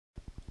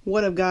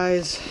What up,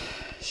 guys?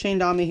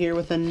 Shanedama here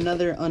with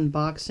another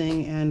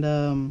unboxing,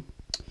 and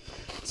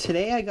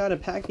today I got a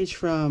package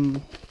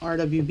from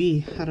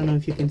RWB. I don't know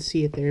if you can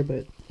see it there,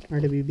 but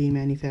RWB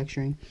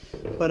Manufacturing.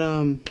 But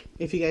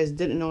if you guys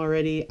didn't know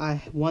already,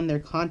 I won their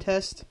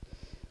contest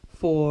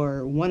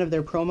for one of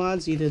their pro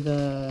mods, either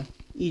the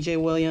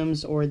EJ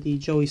Williams or the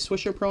Joey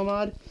Swisher pro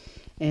mod.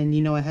 And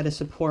you know, I had to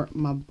support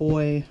my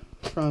boy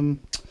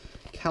from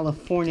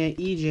California,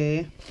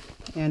 EJ,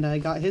 and I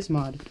got his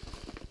mod.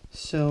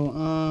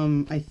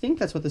 So, I think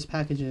that's what this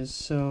package is,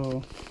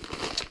 so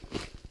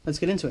let's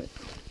get into it.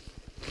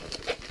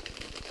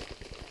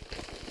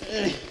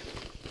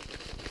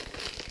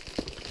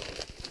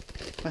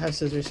 I have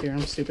scissors here,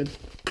 I'm stupid.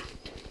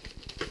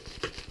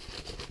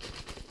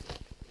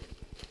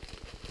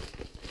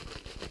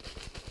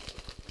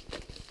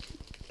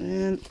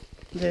 And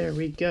there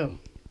we go.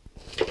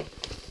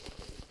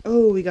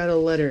 Oh, we got a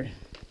letter.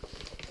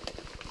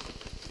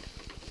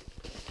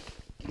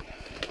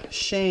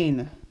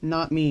 Shane,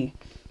 not me.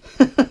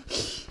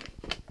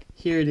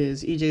 Here it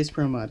is, EJ's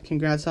Pro Mod.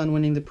 Congrats on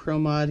winning the Pro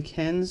Mod.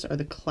 Kens are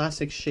the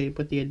classic shape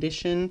with the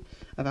addition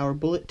of our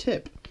bullet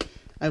tip.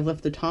 I've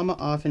left the Tama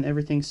off and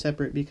everything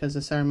separate because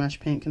the sour mash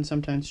paint can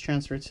sometimes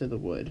transfer to the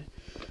wood.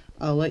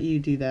 I'll let you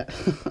do that.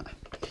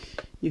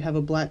 You have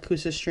a black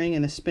Kusa string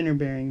and a spinner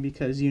bearing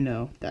because you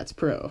know that's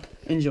pro.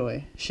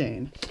 Enjoy,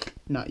 Shane,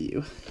 not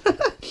you.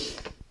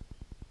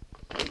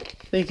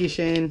 Thank you,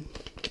 Shane.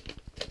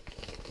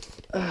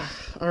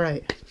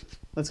 Alright,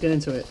 let's get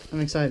into it.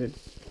 I'm excited.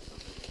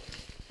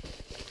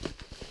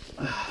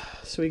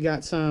 So we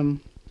got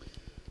some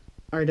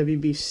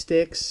RWB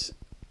sticks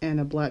and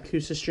a black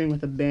Kusa string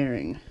with a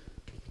bearing.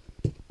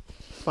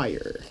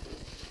 Fire.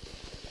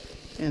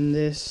 And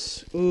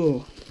this,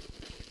 ooh,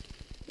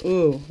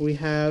 we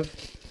have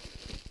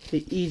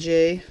the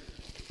EJ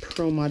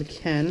Pro Mod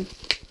Ken.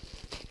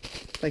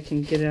 If I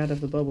can get it out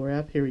of the bubble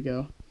wrap, here we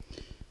go.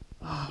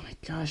 Oh my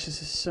gosh,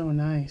 this is so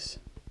nice.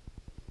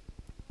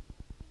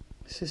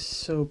 This is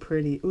so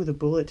pretty. Ooh, the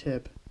bullet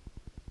tip.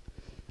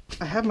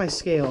 I have my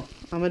scale.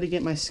 I'm going to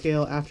get my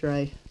scale after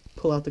I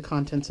pull out the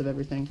contents of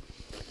everything.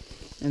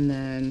 And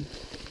then...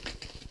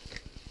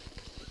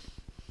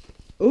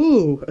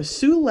 ooh, a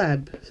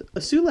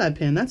Sulab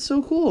pin. That's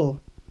so cool.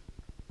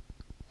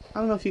 I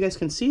don't know if you guys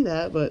can see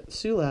that, but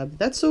Sulab.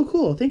 That's so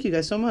cool. Thank you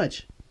guys so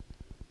much.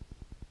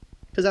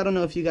 Because I don't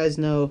know if you guys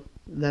know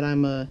that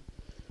I'm a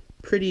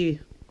pretty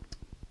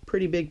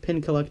big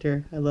pin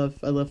collector. I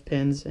love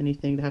pins,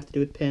 anything to have to do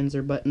with pins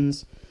or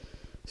buttons.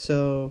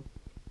 So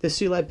this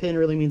Sulab pin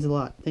really means a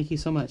lot. Thank you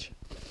so much.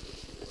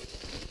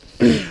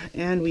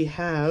 And we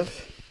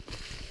have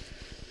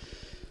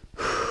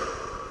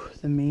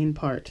the main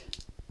part,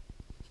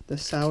 the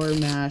sour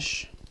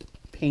mash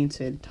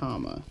painted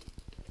Tama.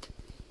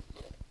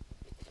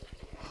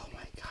 Oh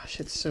my gosh,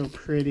 it's so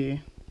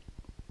pretty.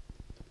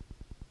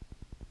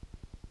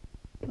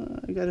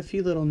 I got a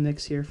few little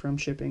nicks here from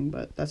shipping,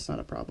 but that's not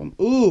a problem.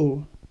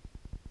 Ooh!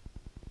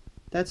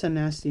 That's a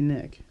nasty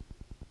nick.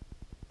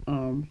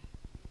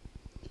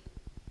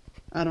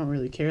 I don't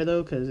really care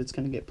though, because it's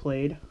going to get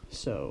played,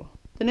 so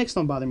the nicks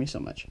don't bother me so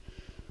much.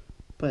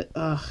 But,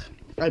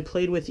 I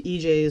played with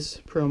EJ's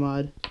Pro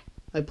Mod.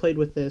 I played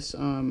with this,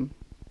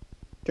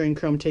 during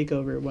Chrome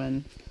Takeover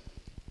when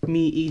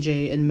me,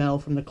 EJ, and Mel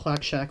from the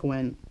Clock Shack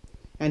went,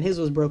 and his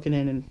was broken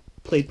in and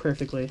played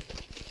perfectly.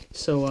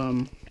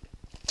 So,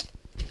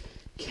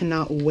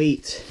 cannot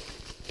wait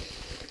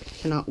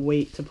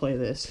to play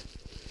this.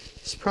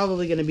 It's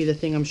probably going to be the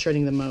thing I'm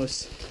shredding the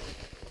most.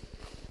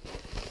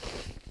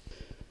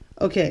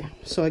 Okay,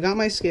 so I got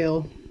my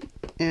scale,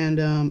 and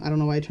I don't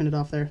know why I turned it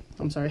off there.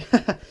 I'm sorry.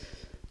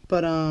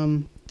 But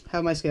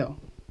have my scale.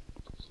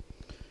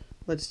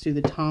 Let's do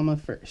the Tama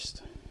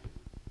first.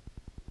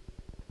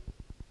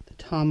 The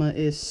Tama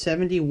is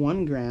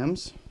 71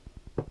 grams.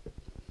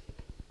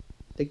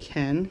 The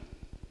Ken,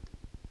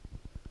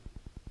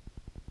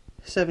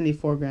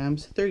 74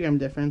 grams, 3-gram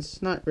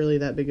difference, not really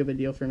that big of a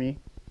deal for me.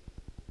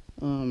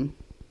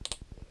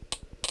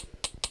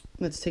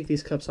 Let's take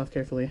these cups off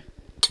carefully.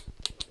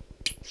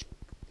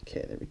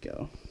 Okay, there we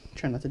go.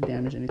 Try not to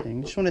damage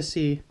anything. Just want to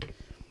see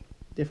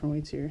different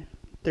weights here.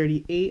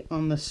 38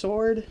 on the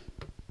sword,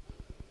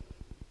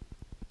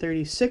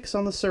 36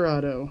 on the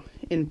Serato,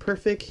 in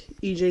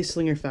perfect EJ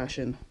Slinger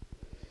fashion.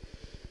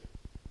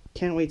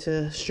 Can't wait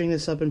to string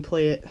this up and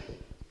play it.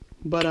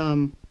 But,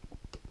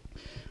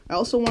 I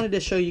also wanted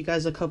to show you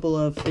guys a couple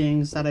of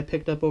things that I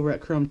picked up over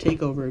at Chrome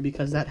Takeover,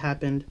 because that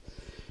happened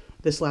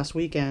this last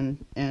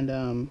weekend. And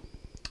the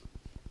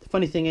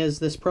funny thing is,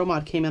 this Pro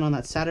Mod came in on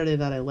that Saturday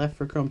that I left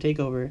for Chrome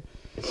Takeover.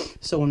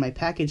 So when my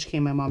package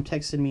came, my mom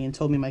texted me and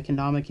told me my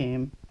Kendama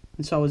came.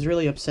 And so I was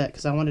really upset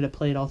because I wanted to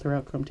play it all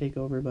throughout Chrome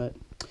Takeover. But,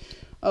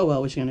 oh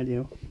well, what you gonna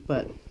do?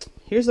 But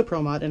here's the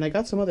Pro Mod, and I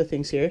got some other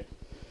things here.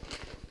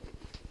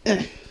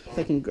 If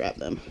I can grab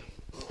them.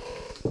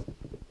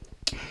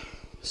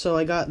 So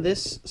I got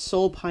this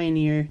Soul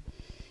Pioneer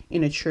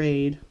in a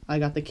trade. I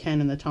got the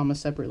Ken and the Tama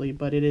separately,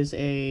 but it is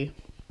a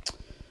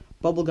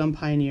Bubblegum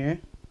Pioneer.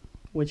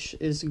 which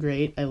is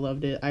great. I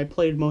loved it. I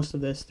played most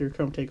of this through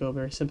Chrome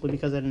Takeover simply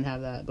because I didn't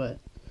have that, but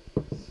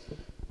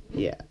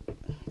yeah,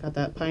 got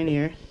that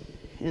Pioneer.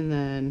 And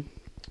then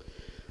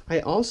I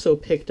also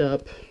picked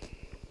up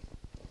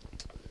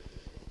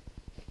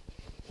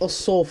a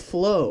Soul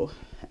Flow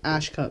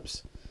Ash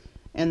Cups.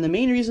 And the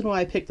main reason why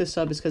I picked this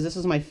up is because this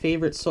is my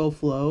favorite Soul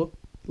Flow,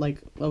 like,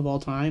 of all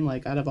time.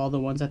 Like, out of all the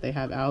ones that they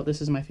have out,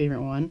 this is my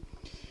favorite one.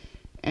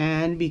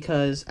 And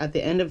because at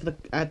the end of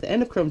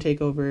Chrome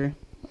Takeover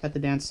at the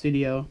dance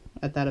studio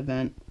at that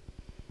event,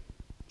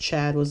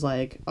 Chad was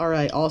like, all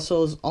right, all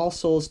souls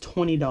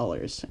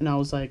 $20. And I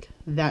was like,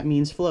 that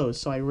means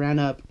flows. So I ran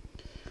up,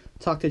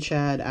 talked to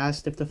Chad,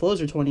 asked if the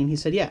flows are 20, and he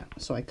said yeah.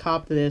 So I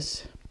copped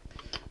this.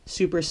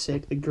 Super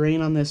sick. The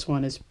grain on this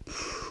one is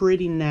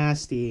pretty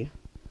nasty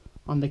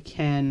on the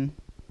Ken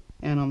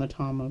and on the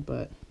Tama,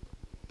 but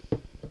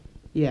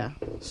yeah,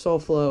 Soul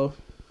Flow,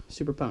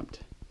 super pumped.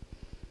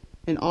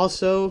 And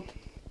also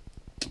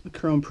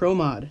Chrome Pro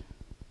Mod,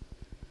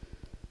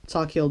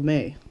 Talk Healed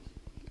May.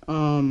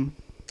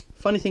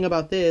 Funny thing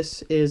about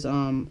this is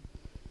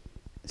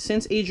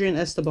since Adrian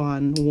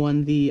Esteban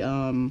won the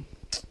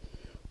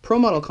Pro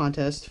Model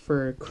contest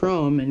for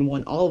Chrome and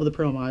won all of the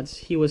Pro Mods,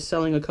 he was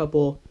selling a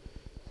couple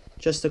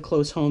just to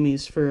close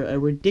homies for a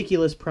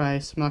ridiculous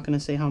price. I'm not going to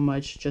say how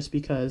much just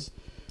because,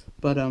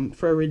 but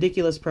for a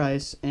ridiculous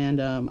price, and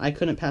I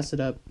couldn't pass it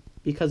up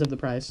because of the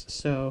price,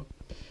 so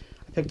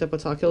I picked up a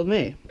Talk Healed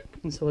May.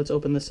 And so let's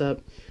open this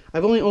up.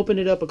 I've only opened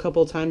it up a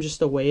couple of times just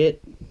to weigh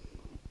it,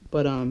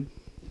 but I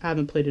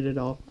haven't played it at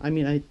all. I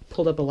mean, I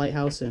pulled up a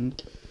Lighthouse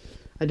and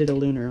I did a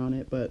lunar on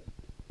it, but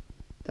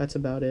that's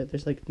about it.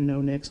 There's like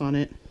no nicks on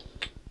it.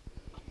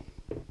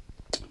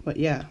 But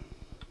yeah,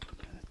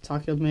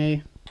 Talk Healed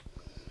May.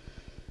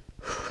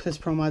 This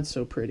Pro Mod's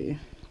so pretty.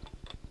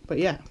 But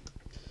yeah,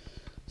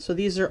 so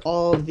these are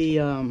all the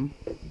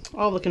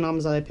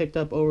Konamas that I picked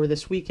up over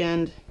this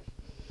weekend,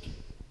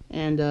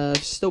 and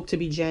stoked to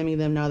be jamming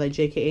them now that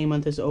JKA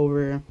month is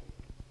over.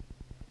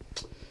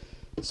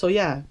 So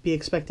yeah, be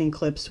expecting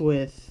clips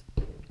with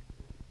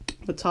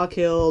the Talk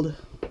Healed,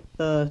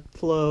 the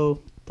Flow,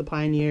 the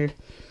Pioneer,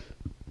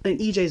 and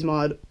EJ's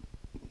mod,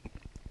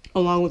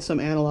 along with some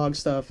analog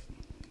stuff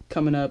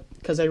coming up,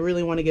 because I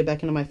really want to get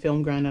back into my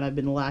film grind and I've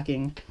been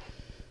lacking.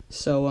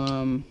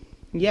 So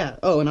yeah.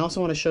 Oh, and I also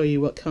want to show you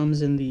what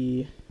comes in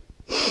the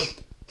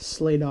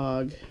Slay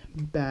Dog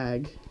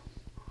bag.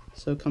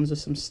 So it comes with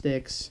some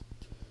sticks,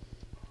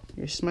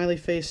 your smiley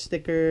face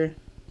sticker,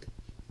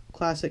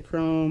 classic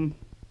Chrome,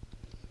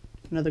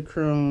 another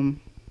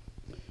Chrome,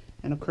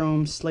 and a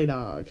Chrome Slay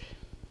Dog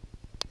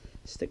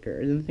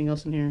sticker. Is anything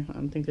else in here? I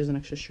don't think there's an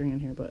extra string in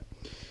here, but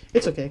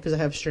it's okay because I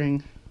have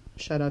string.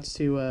 Shout outs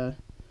to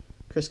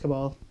Chris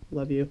Cabal,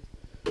 love you.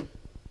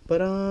 But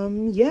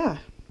yeah,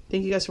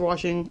 thank you guys for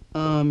watching.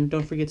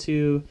 Don't forget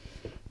to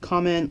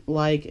comment,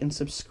 like, and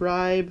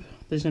subscribe.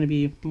 There's going to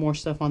be more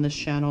stuff on this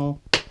channel.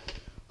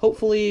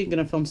 Hopefully going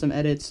to film some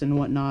edits and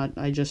whatnot.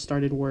 I just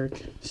started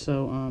work,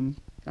 so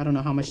I don't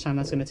know how much time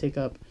that's going to take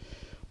up.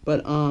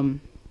 But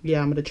yeah,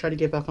 I'm going to try to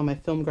get back on my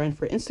film grind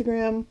for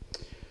Instagram.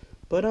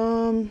 But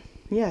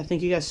yeah,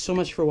 thank you guys so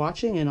much for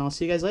watching, and I'll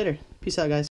see you guys later. Peace out, guys.